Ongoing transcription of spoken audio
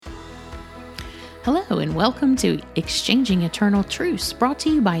Hello and welcome to eXchanging Eternal Truths, brought to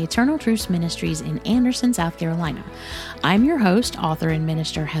you by Eternal Truths Ministries in Anderson, South Carolina. I'm your host, author and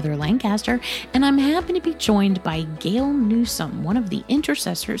minister Heather Lancaster, and I'm happy to be joined by Gail Newsome, one of the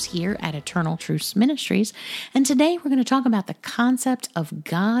intercessors here at Eternal Truths Ministries. And today we're going to talk about the concept of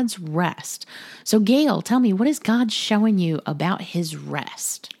God's rest. So Gail, tell me, what is God showing you about his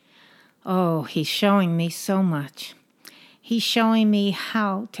rest? Oh, he's showing me so much. He's showing me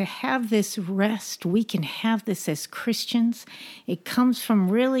how to have this rest. We can have this as Christians. It comes from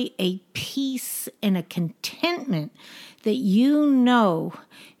really a peace and a contentment that you know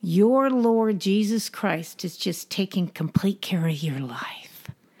your Lord Jesus Christ is just taking complete care of your life.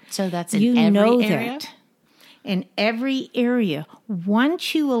 So that's in every area? That in every area.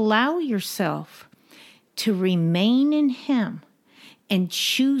 Once you allow yourself to remain in Him and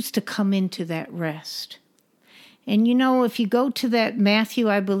choose to come into that rest. And you know, if you go to that Matthew,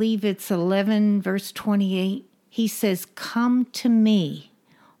 I believe it's 11, verse 28, he says, "Come to me,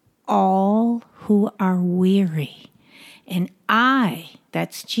 all who are weary, and I,"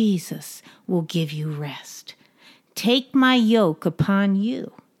 that's Jesus, "will give you rest. Take my yoke upon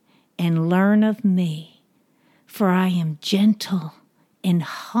you and learn of me, for I am gentle and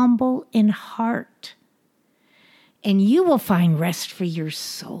humble in heart, and you will find rest for your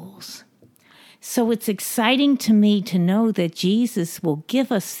souls." So it's exciting to me to know that Jesus will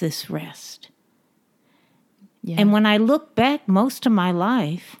give us this rest. Yeah. And when I look back most of my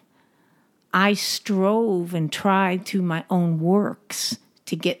life, I strove and tried through my own works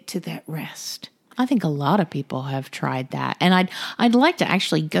to get to that rest. I think a lot of people have tried that. And I'd like to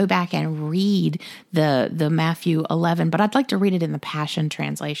actually go back and read the Matthew 11, but I'd like to read it in the Passion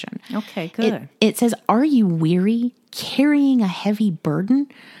Translation. Okay, good. It says, "Are you weary, carrying a heavy burden?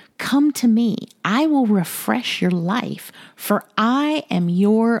 Come to me. I will refresh your life, for I am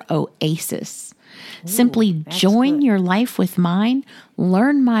your oasis." Ooh, simply join your life with mine,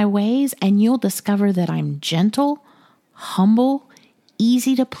 learn my ways, and you'll discover that I'm gentle, humble,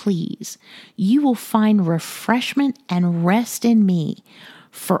 easy to please. You will find refreshment and rest in me,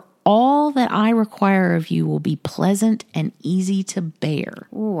 for all that I require of you will be pleasant and easy to bear.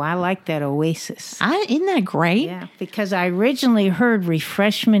 Ooh, I like that oasis. Isn't that great? Yeah, because I originally heard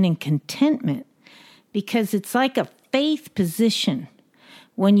refreshment and contentment, because it's like a faith position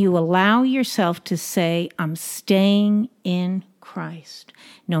when you allow yourself to say, I'm staying in Christ.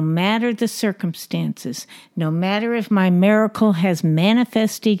 No matter the circumstances, no matter if my miracle has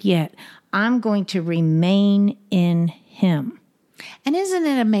manifested yet, I'm going to remain in Him. And isn't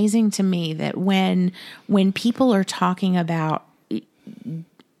it amazing to me that when people are talking about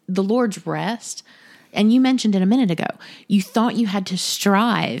the Lord's rest, and you mentioned it a minute ago, you thought you had to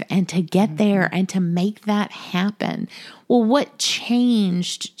strive and to get there and to make that happen. Well, what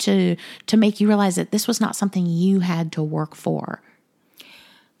changed to make you realize that this was not something you had to work for?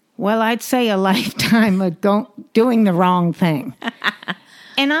 Well, I'd say a lifetime of doing the wrong thing.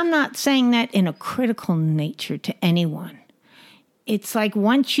 And I'm not saying that in a critical nature to anyone. It's like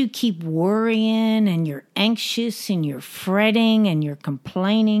once you keep worrying and you're anxious and you're fretting and you're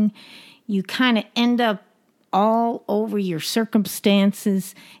complaining, you kind of end up all over your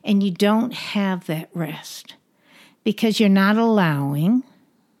circumstances and you don't have that rest because you're not allowing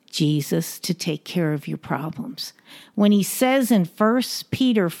Jesus to take care of your problems. When he says in 1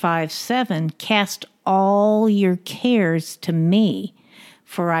 Peter 5:7, "Cast all your cares to me,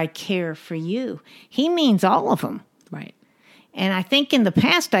 for I care for you," he means all of them. Right. And I think in the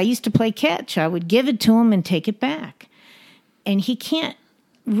past, I used to play catch. I would give it to him and take it back. And he can't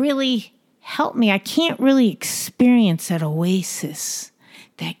really help me. I can't really experience that oasis,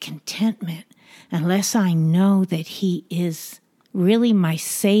 that contentment, unless I know that he is really my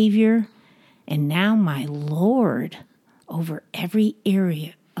Savior and now my Lord over every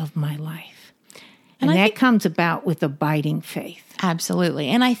area of my life. And that comes about with abiding faith. Absolutely.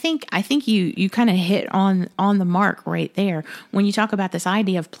 And I think you kind of hit on the mark right there when you talk about this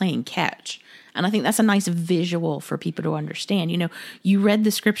idea of playing catch. And I think that's a nice visual for people to understand. You know, you read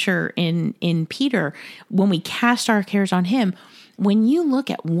the scripture in Peter, when we cast our cares on him. When you look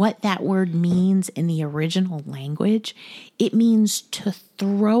at what that word means in the original language, it means to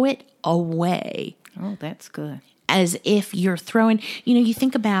throw it away. Oh, that's good. As if you're throwing, you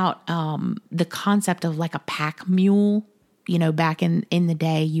think about the concept of like a pack mule. Back in the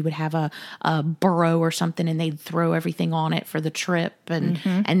day, you would have a burro or something and they'd throw everything on it for the trip.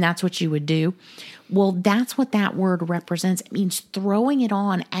 And that's what you would do. Well, that's what that word represents. It means throwing it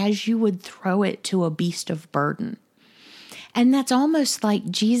on as you would throw it to a beast of burden. And that's almost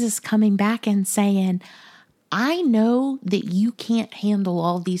like Jesus coming back and saying, I know that you can't handle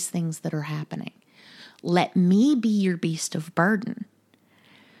all these things that are happening. Let me be your beast of burden.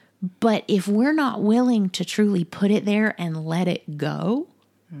 But if we're not willing to truly put it there and let it go,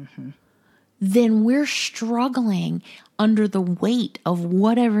 then we're struggling under the weight of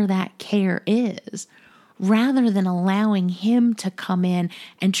whatever that care is, rather than allowing him to come in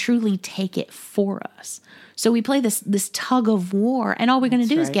and truly take it for us. So we play this tug of war, and all we're going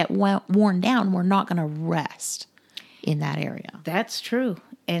to do is get worn down. We're not going to rest in that area. That's true.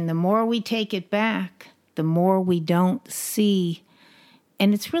 And the more we take it back, the more we don't see.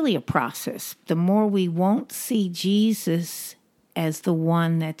 And it's really a process. The more we won't see Jesus as the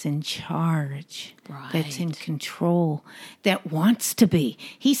one that's in charge, that's in control, that wants to be.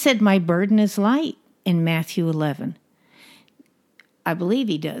 He said, my burden is light in Matthew 11. I believe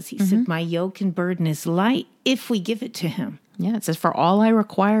he does. He said, my yoke and burden is light if we give it to him. Yeah, it says, for all I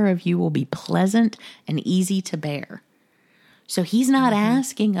require of you will be pleasant and easy to bear. So he's not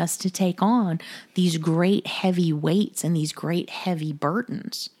asking us to take on these great heavy weights and these great heavy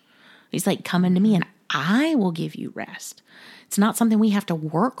burdens. He's like, come into me and I will give you rest. It's not something we have to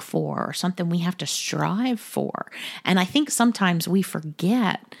work for or something we have to strive for. And I think sometimes we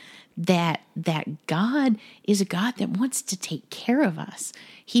forget that God is a God that wants to take care of us.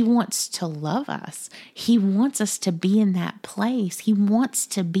 He wants to love us. He wants us to be in that place. He wants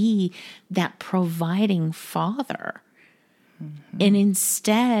to be that providing Father. And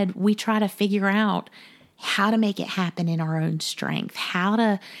instead, we try to figure out how to make it happen in our own strength, how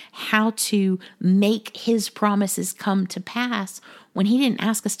to make his promises come to pass when he didn't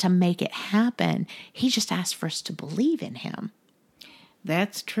ask us to make it happen. He just asked for us to believe in him.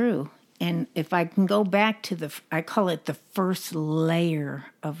 That's true. And if I can go back to I call it the first layer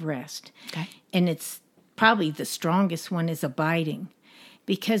of rest. Okay. And it's probably the strongest one is abiding.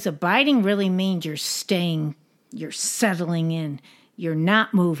 Because abiding really means you're staying, you're settling in. You're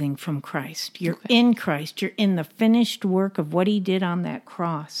not moving from Christ. You're in Christ. You're in the finished work of what he did on that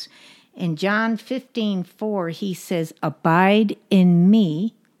cross. In John 15:4, he says, abide in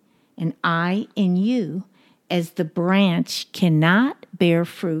me and I in you, as the branch cannot bear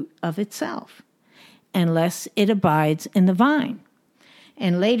fruit of itself unless it abides in the vine.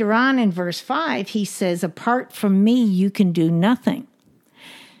 And later on in verse 5, he says, apart from me, you can do nothing.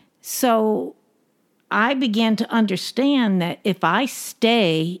 So I began to understand that if I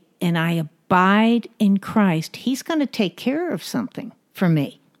stay and I abide in Christ, he's going to take care of something for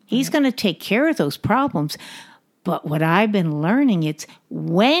me. He's going to take care of those problems. But what I've been learning, it's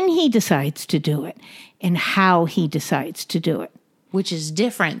when he decides to do it and how he decides to do it. Which is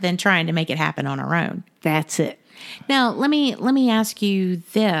different than trying to make it happen on our own. That's it. Now, let me ask you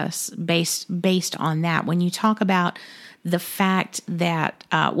this based on that. When you talk about the fact that,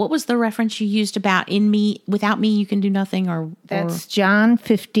 what was the reference you used about in me, without me, you can do nothing That's John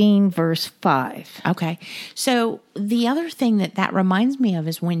 15, verse 5. Okay. So the other thing that reminds me of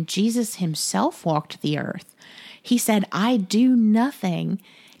is when Jesus himself walked the earth, he said, I do nothing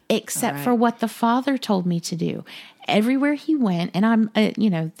except for what the Father told me to do. Everywhere he went, and I'm,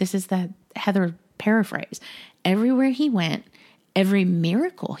 this is the Heather paraphrase. Everywhere he went, every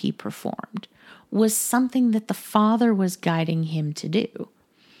miracle he performed was something that the Father was guiding him to do.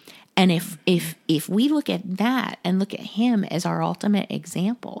 And if we look at that and look at him as our ultimate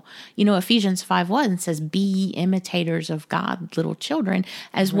example, Ephesians 5:1 says, be ye imitators of God, little children,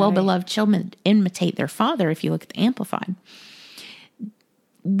 as well-beloved children imitate their father, if you look at the Amplified.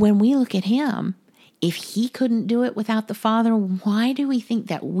 When we look at him, if he couldn't do it without the Father, why do we think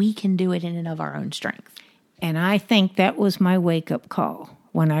that we can do it in and of our own strength? And I think that was my wake-up call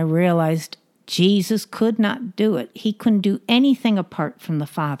when I realized Jesus could not do it. He couldn't do anything apart from the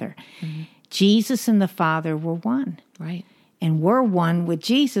Father. Mm-hmm. Jesus and the Father were one. Right. And we're one with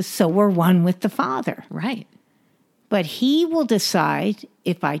Jesus, so we're one with the Father. Right. But he will decide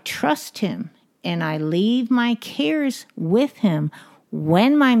if I trust him and I leave my cares with him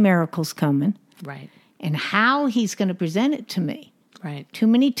when my miracle's coming. Right. And how he's going to present it to me. Right. Too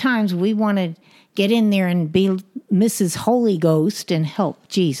many times we want to get in there and be Mrs. Holy Ghost and help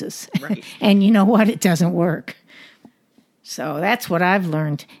Jesus. Right. And you know what? It doesn't work. So that's what I've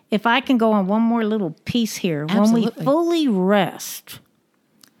learned. If I can go on one more little piece here. Absolutely. When we fully rest,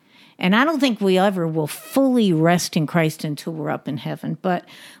 and I don't think we ever will fully rest in Christ until we're up in heaven, but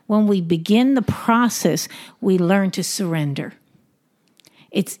when we begin the process, we learn to surrender.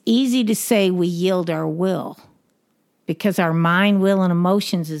 It's easy to say we yield our will, because our mind, will, and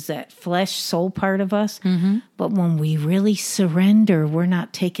emotions is that flesh, soul part of us. Mm-hmm. But when we really surrender, we're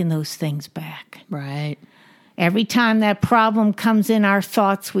not taking those things back. Right. Every time that problem comes in our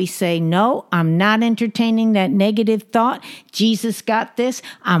thoughts, we say, no, I'm not entertaining that negative thought. Jesus got this.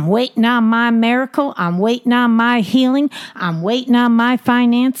 I'm waiting on my miracle. I'm waiting on my healing. I'm waiting on my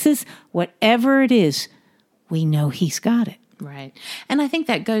finances. Whatever it is, we know he's got it. Right. And I think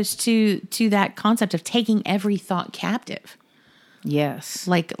that goes to that concept of taking every thought captive. Yes.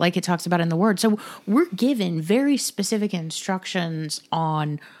 Like it talks about in the Word. So we're given very specific instructions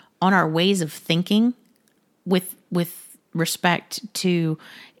on our ways of thinking with respect to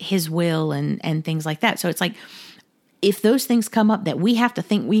his will and things like that. So it's like, if those things come up that we have to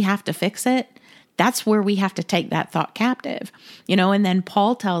think we have to fix it, that's where we have to take that thought captive, and then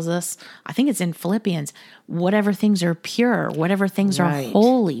Paul tells us, I think it's in Philippians, whatever things are pure, whatever things are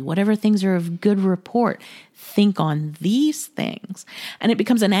holy, whatever things are of good report, think on these things. And it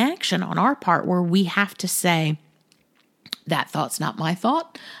becomes an action on our part where we have to say, that thought's not my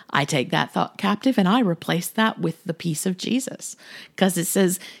thought. I take that thought captive and I replace that with the peace of Jesus. Because it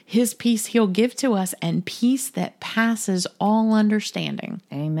says his peace he'll give to us, and peace that passes all understanding.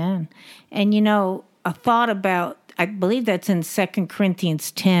 Amen. And a thought about, I believe that's in 2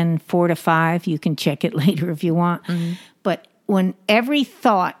 Corinthians 10, 4-5. You can check it later if you want. Mm-hmm. But when every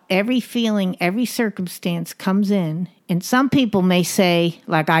thought, every feeling, every circumstance comes in, and some people may say,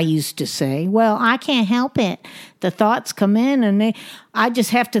 like I used to say, well, I can't help it. The thoughts come in and I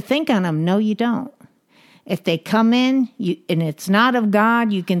just have to think on them. No, you don't. If they come in and it's not of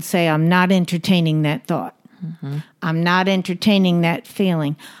God, you can say, I'm not entertaining that thought. Mm-hmm. I'm not entertaining that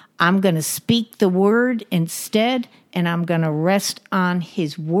feeling. I'm going to speak the word instead, and I'm going to rest on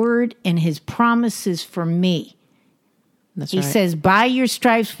his word and his promises for me. That's he right. says, by your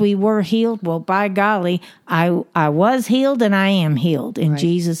stripes we were healed. Well, by golly, I was healed and I am healed in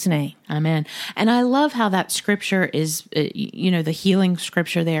Jesus' name. Amen. And I love how that scripture is, the healing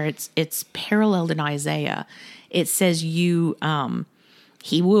scripture there, it's paralleled in Isaiah. It says he's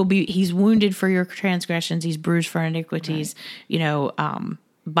wounded for your transgressions, he's bruised for iniquities,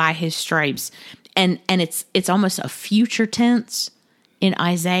 by his stripes. And it's almost a future tense in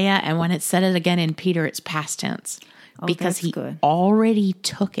Isaiah. And when it said it again in Peter, it's past tense. Because he already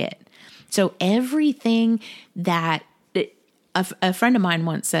took it. So everything that a friend of mine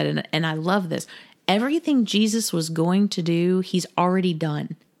once said, and I love this, everything Jesus was going to do, he's already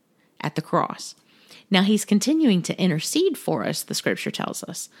done at the cross. Now he's continuing to intercede for us, the scripture tells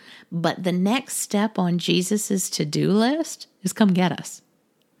us. But the next step on Jesus's to-do list is come get us.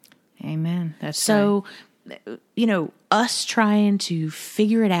 Amen. That's so. Us trying to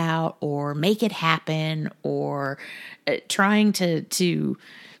figure it out or make it happen or trying to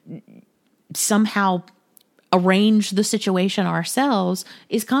somehow arrange the situation ourselves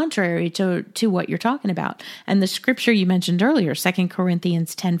is contrary to what you're talking about. And the scripture you mentioned earlier, 2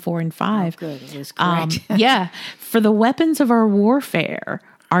 Corinthians 10, 4 and 5. Oh, good. It was correct. For the weapons of our warfare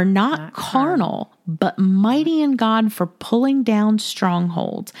are not carnal, but mighty in God for pulling down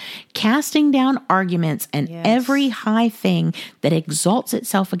strongholds, casting down arguments and every high thing that exalts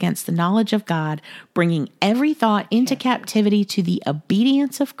itself against the knowledge of God, bringing every thought into captivity to the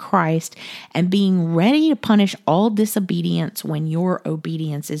obedience of Christ, and being ready to punish all disobedience when your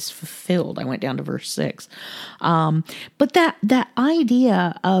obedience is fulfilled. I went down to verse 6. But that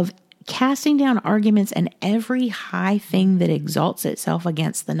idea of casting down arguments and every high thing that exalts itself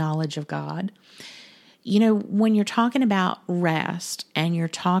against the knowledge of God. When you're talking about rest and you're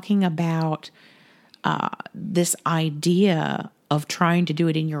talking about this idea of trying to do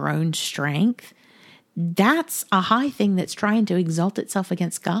it in your own strength, that's a high thing that's trying to exalt itself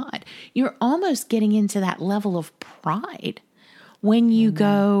against God. You're almost getting into that level of pride when you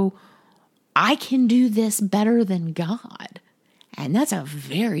go, I can do this better than God. And that's a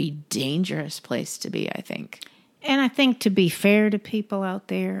very dangerous place to be, I think. And I think, to be fair to people out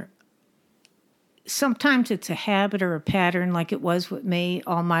there, sometimes it's a habit or a pattern, like it was with me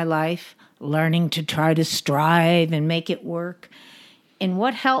all my life, learning to try to strive and make it work. And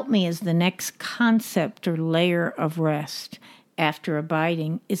what helped me is the next concept or layer of rest after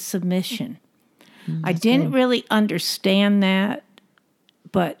abiding is submission. I didn't really understand that,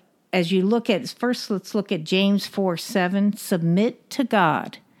 but as you look at, first let's look at James 4:7, submit to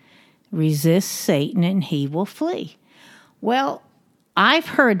God, resist Satan and he will flee. Well, I've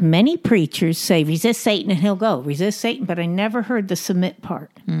heard many preachers say, resist Satan and he'll go, resist Satan, but I never heard the submit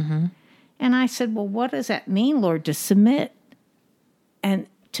part. Mm-hmm. And I said, well, what does that mean, Lord, to submit? And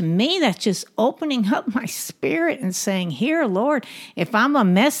to me, that's just opening up my spirit and saying, here, Lord, if I'm a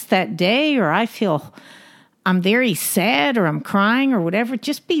mess that day, or I feel I'm very sad, or I'm crying, or whatever,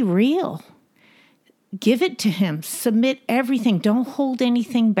 just be real. Give it to him. Submit everything. Don't hold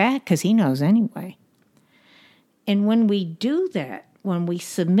anything back, because he knows anyway. And when we do that, when we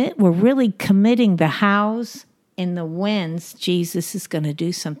submit, we're really committing the hows and the whens Jesus is going to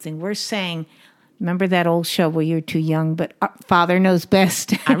do something. We're saying, remember that old show where you're too young, but Father knows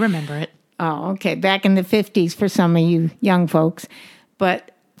best? I remember it. Oh, okay. Back in the 50s for some of you young folks.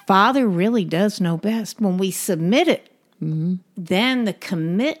 But Father really does know best. When we submit it, then the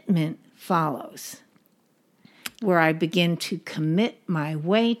commitment follows, where I begin to commit my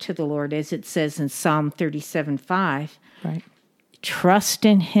way to the Lord, as it says in Psalm 37:5. Right. Trust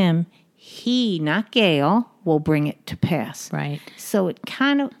in him. He, not Gail, will bring it to pass. Right. So it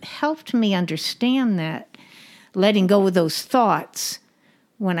kind of helped me understand that, letting go of those thoughts.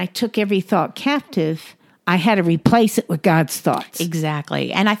 When I took every thought captive, I had to replace it with God's thoughts.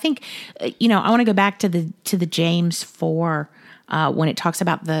 Exactly. And I think, I want to go back to the James 4, when it talks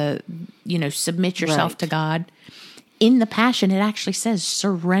about submit yourself to God. In the Passion, it actually says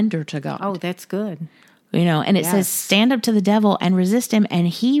surrender to God. Oh, that's good. And it says stand up to the devil and resist him, and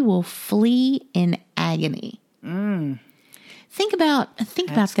he will flee in agony. Think about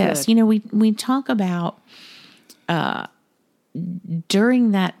this. Good. We talk about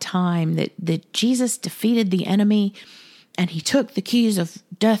during that time that Jesus defeated the enemy and he took the keys of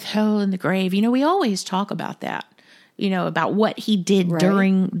death, hell, and the grave. We always talk about that, about what he did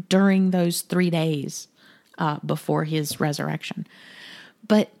during those 3 days before his resurrection.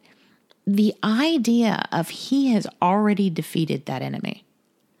 But the idea of he has already defeated that enemy.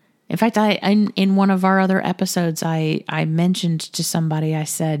 In fact, in one of our other episodes, I mentioned to somebody, I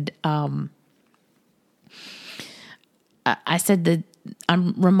said that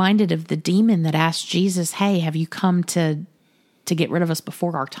I'm reminded of the demon that asked Jesus, hey, have you come to get rid of us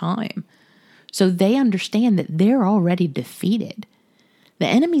before our time? So they understand that they're already defeated. The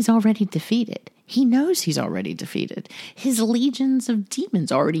enemy's already defeated. He knows he's already defeated. His legions of demons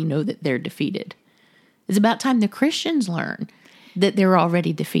already know that they're defeated. It's about time the Christians learn that they're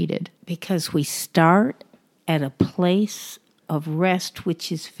already defeated. Because we start at a place of rest,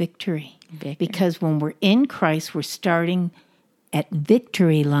 which is victory. Because when we're in Christ, we're starting at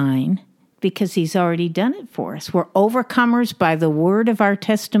victory line because he's already done it for us. We're overcomers by the word of our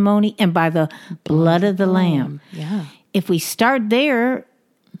testimony and by the blood of the Lamb. Yeah. If we start there,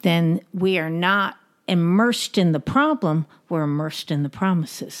 then we are not immersed in the problem. We're immersed in the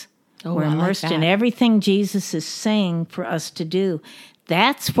promises. We're immersed in everything Jesus is saying for us to do.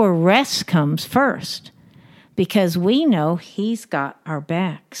 That's where rest comes first, because we know he's got our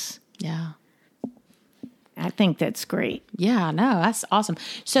backs. Yeah. I think that's great. Yeah, no, that's awesome.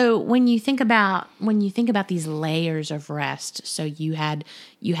 So when you think about these layers of rest, so you had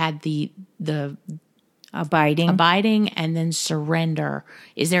the abiding and then surrender.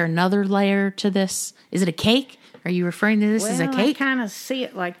 Is there another layer to this? Is it a cake? Are you referring to this as a cake? I kind of see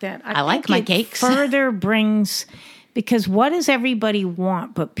it like that. I like my cakes. Further brings, because what does everybody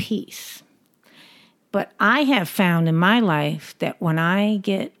want but peace? But I have found in my life that when I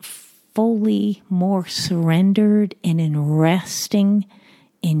get fully more surrendered and in resting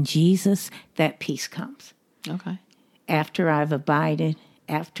in Jesus, that peace comes. Okay. After I've abided,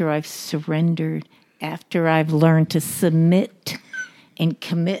 after I've surrendered, after I've learned to submit and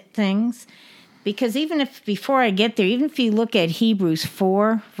commit things. Because before I get there, even if you look at Hebrews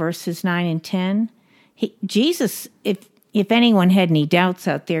 4, verses 9 and 10, Jesus, if anyone had any doubts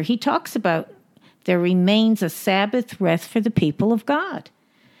out there, he talks about there remains a Sabbath rest for the people of God.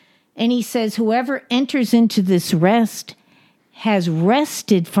 And he says, whoever enters into this rest has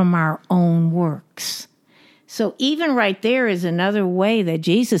rested from our own works. So even right there is another way that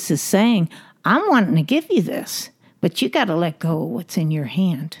Jesus is saying, I'm wanting to give you this, but you got to let go of what's in your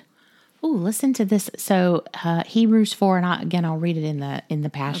hand. Oh, listen to this. So Hebrews 4, and I'll read it in the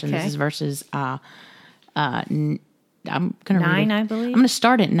Passion. Okay. This is verses. I'm going to 9, I believe. I'm going to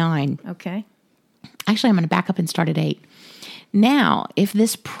start at 9. Okay. Actually, I'm going to back up and start at 8. Now, if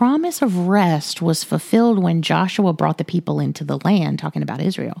this promise of rest was fulfilled when Joshua brought the people into the land, talking about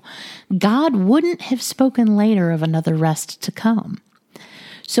Israel, God wouldn't have spoken later of another rest to come.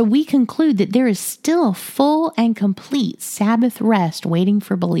 So we conclude that there is still a full and complete Sabbath rest waiting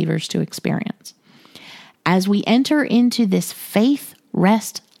for believers to experience. As we enter into this faith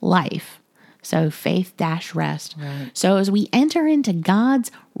rest life, so faith-rest. Right. So as we enter into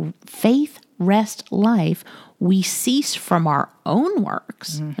God's faith rest life, we cease from our own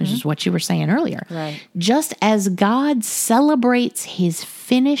works, which is what you were saying earlier. Right. Just as God celebrates his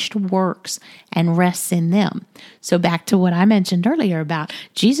finished works and rests in them. So back to what I mentioned earlier about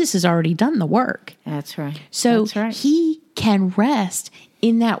Jesus has already done the work. That's right. So That's right. he can rest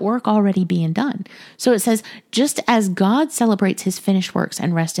in that work already being done. So it says, just as God celebrates his finished works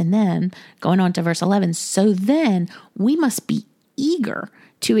and rest in them, going on to verse 11, so then we must be eager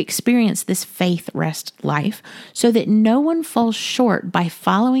to experience this faith rest life so that no one falls short by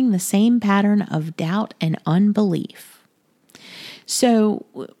following the same pattern of doubt and unbelief. So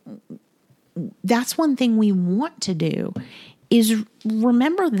that's one thing we want to do is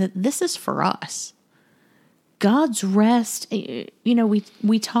remember that this is for us. God's rest,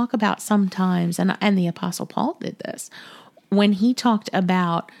 we talk about sometimes, and the Apostle Paul did this, when he talked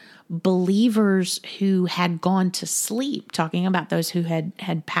about believers who had gone to sleep, talking about those who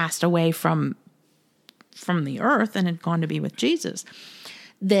had passed away from the earth and had gone to be with Jesus,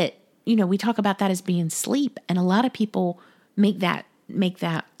 that, we talk about that as being sleep. And a lot of people make that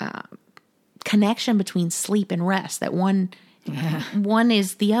connection between sleep and rest, that one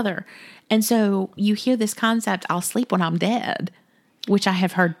is the other. And so you hear this concept, I'll sleep when I'm dead, which I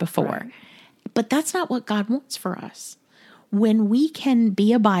have heard before. Right. But that's not what God wants for us. When we can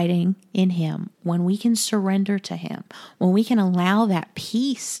be abiding in him, when we can surrender to him, when we can allow that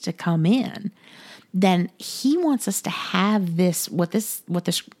peace to come in, then he wants us to have this, what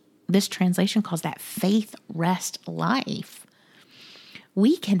this translation calls that faith rest life.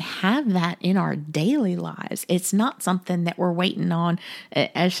 We can have that in our daily lives. It's not something that we're waiting on,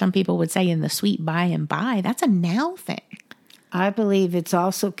 as some people would say, in the sweet by and by. That's a now thing. I believe it's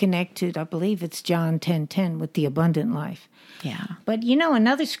also connected. I believe it's John 10:10 with the abundant life. Yeah. But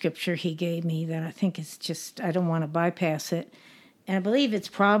another scripture he gave me that I think is just, I don't want to bypass it. And I believe it's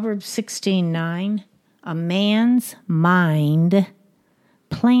Proverbs 16:9. A man's mind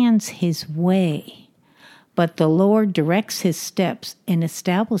plans his way, but the Lord directs his steps and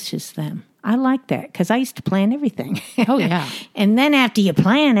establishes them. I like that because I used to plan everything. Oh, yeah. And then after you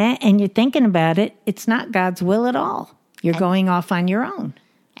plan it and you're thinking about it, it's not God's will at all. You're going off on your own.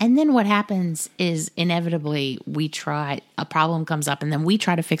 And then what happens is inevitably a problem comes up and then we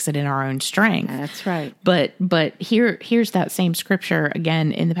try to fix it in our own strength. That's right. But here's that same scripture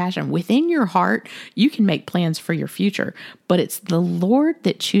again in the Passion. Within your heart, you can make plans for your future, but it's the Lord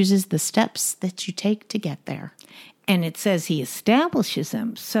that chooses the steps that you take to get there. And it says he establishes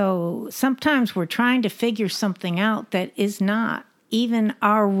them. So sometimes we're trying to figure something out that is not even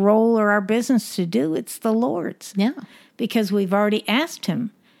our role or our business to do. It's the Lord's. Yeah. Because we've already asked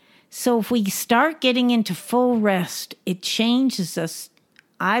him. So if we start getting into full rest, it changes us.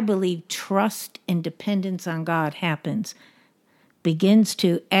 I believe trust and dependence on God begins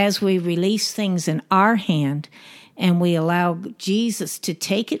to, as we release things in our hand and we allow Jesus to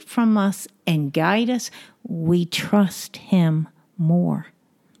take it from us and guide us, we trust him more.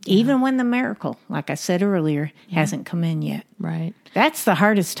 Yeah. Even when the miracle, like I said earlier, hasn't come in yet. Right. That's the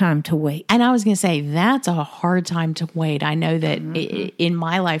hardest time to wait. And I was going to say, that's a hard time to wait. I know that in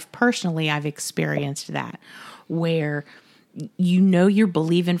my life personally, I've experienced that where you're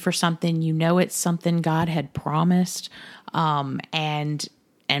believing for something, it's something God had promised, and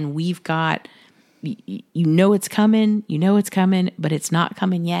we've got, it's coming, but it's not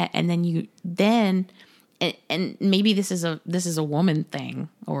coming yet. And then and maybe this is a woman thing,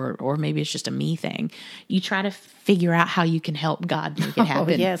 or maybe it's just a me thing. You try to figure out how you can help God make it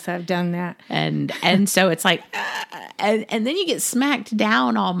happen. Oh, yes, I've done that. And so it's like, and then you get smacked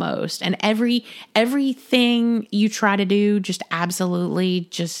down almost, and everything you try to do just absolutely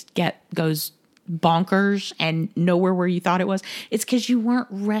goes bonkers and nowhere where you thought it was. It's because you weren't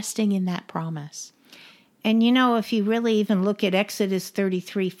resting in that promise. And if you really even look at Exodus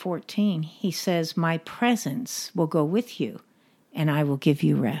 33:14, he says, my presence will go with you and I will give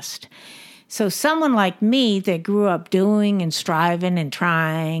you rest. So someone like me that grew up doing and striving and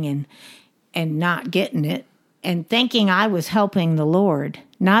trying and not getting it and thinking I was helping the Lord,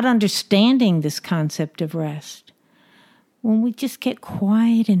 not understanding this concept of rest. When we just get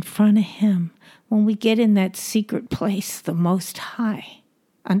quiet in front of him, when we get in that secret place, the Most High,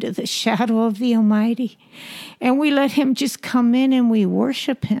 under the shadow of the Almighty, and we let him just come in and we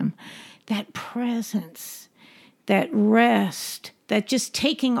worship him, that presence, that rest, that just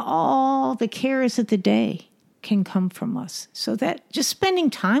taking all the cares of the day can come from us. So that just spending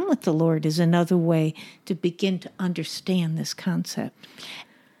time with the Lord is another way to begin to understand this concept.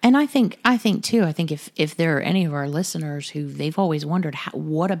 And I think too, if there are any of our listeners who they've always wondered,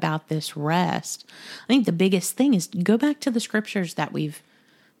 what about this rest? I think the biggest thing is go back to the scriptures that we've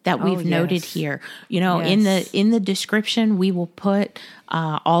noted here. In the description, we will put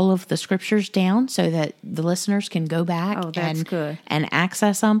all of the scriptures down so that the listeners can go back and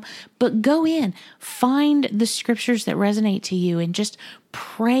access them. But go in, find the scriptures that resonate to you and just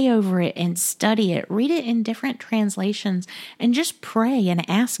pray over it and study it. Read it in different translations and just pray and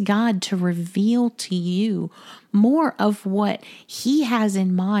ask God to reveal to you more of what he has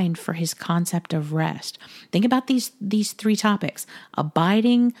in mind for his concept of rest. Think about these three topics: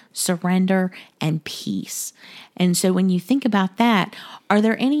 abiding, surrender, and peace. And so when you think about that, are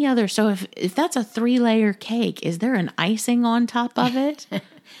there any other, so if that's a 3-layer cake, is there an icing on top of it?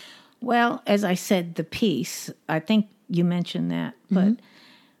 Well, as I said, the peace, I think you mentioned that, but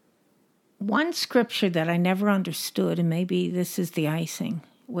one scripture that I never understood, and maybe this is the icing,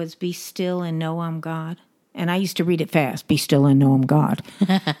 was be still and know I'm God. And I used to read it fast, be still and know I'm God.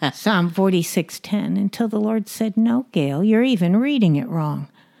 Psalm 46:10, until the Lord said, no, Gail, you're even reading it wrong.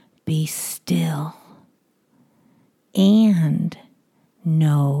 Be still and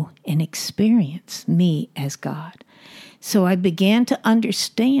know and experience me as God. So I began to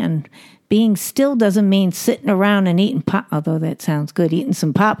understand being still doesn't mean sitting around and eating although that sounds good, eating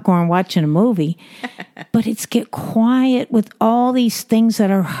some popcorn, watching a movie. But it's get quiet with all these things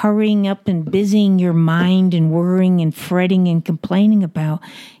that are hurrying up and busying your mind and worrying and fretting and complaining about.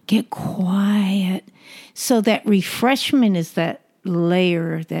 Get quiet. So that refreshment is that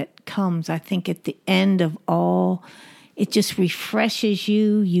layer that comes, I think, at the end of all. It just refreshes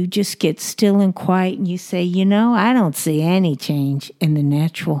you. You just get still and quiet and you say, I don't see any change in the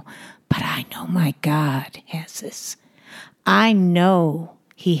natural, but I know my God has this. I know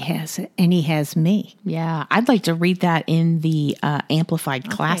he has it and he has me. Yeah, I'd like to read that in the Amplified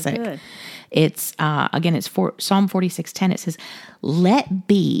Classic. Good. It's, again, it's Psalm 46:10. It says, let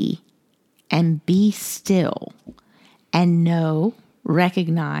be and be still and know,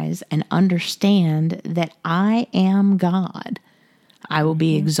 recognize, and understand that I am God. I will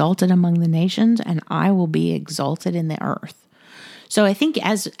be exalted among the nations, and I will be exalted in the earth. So I think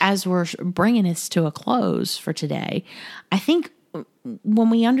as we're bringing this to a close for today, I think when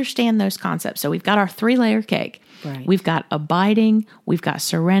we understand those concepts, so we've got our 3-layer cake. Right. We've got abiding, we've got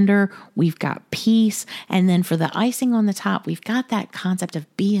surrender, we've got peace, and then for the icing on the top, we've got that concept of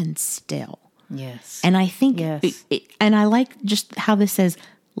being still. Yes. And I think, yes. And I like just how this says,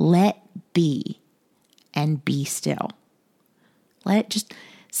 let be and be still.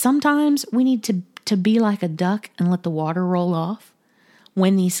 Sometimes we need to be like a duck and let the water roll off.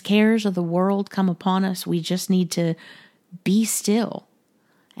 When these cares of the world come upon us, we just need to be still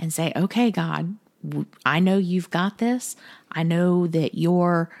and say, okay, God, I know you've got this. I know that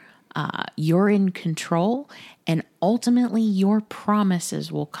you're in control, and ultimately your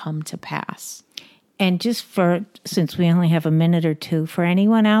promises will come to pass. And just since we only have a minute or two, for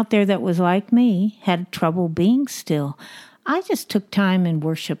anyone out there that was like me, had trouble being still, I just took time and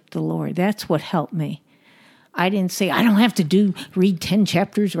worshiped the Lord. That's what helped me. I didn't say, I don't have to read 10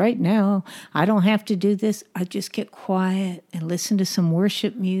 chapters right now. I don't have to do this. I just get quiet and listen to some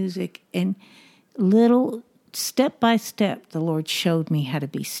worship music, and little step by step, the Lord showed me how to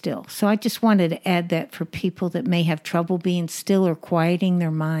be still. So I just wanted to add that for people that may have trouble being still or quieting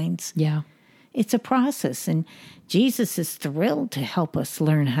their minds. Yeah. It's a process, and Jesus is thrilled to help us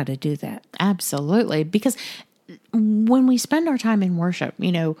learn how to do that. Absolutely. Because when we spend our time in worship,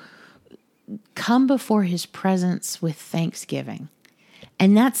 come before his presence with thanksgiving.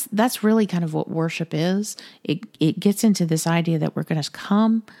 And that's really kind of what worship is. It gets into this idea that we're going to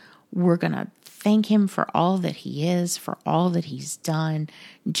come, we're going to thank him for all that he is, for all that he's done.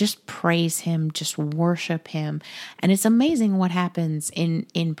 Just praise him, just worship him. And it's amazing what happens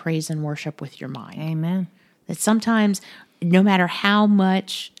in praise and worship with your mind. Amen. That sometimes, no matter how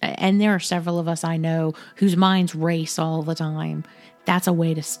much, and there are several of us I know whose minds race all the time, that's a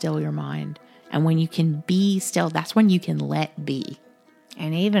way to still your mind. And when you can be still, that's when you can let be.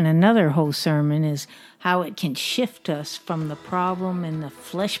 And even another whole sermon is how it can shift us from the problem and the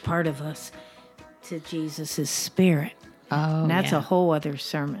flesh part of us to Jesus' spirit. Oh, and that's yeah. a whole other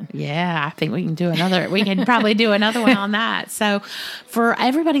sermon. Yeah, I think we can probably do another one on that. So for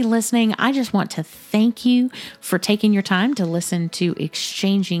everybody listening, I just want to thank you for taking your time to listen to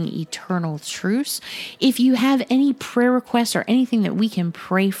Exchanging Eternal Truths. If you have any prayer requests or anything that we can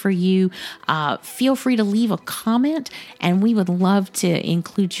pray for you, feel free to leave a comment, and we would love to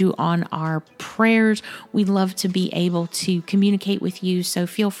include you on our prayers. We'd love to be able to communicate with you. So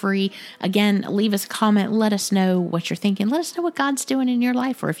feel free, again, leave us a comment. Let us know what you're thinking. Let us know what God's doing in your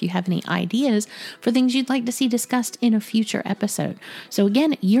life, or if you have any ideas for things you'd like to see discussed in a future episode. So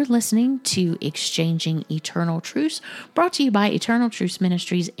again, you're listening to Exchanging Eternal Truths, brought to you by Eternal Truths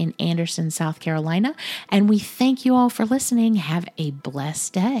Ministries in Anderson, South Carolina. And we thank you all for listening. Have a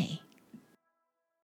blessed day.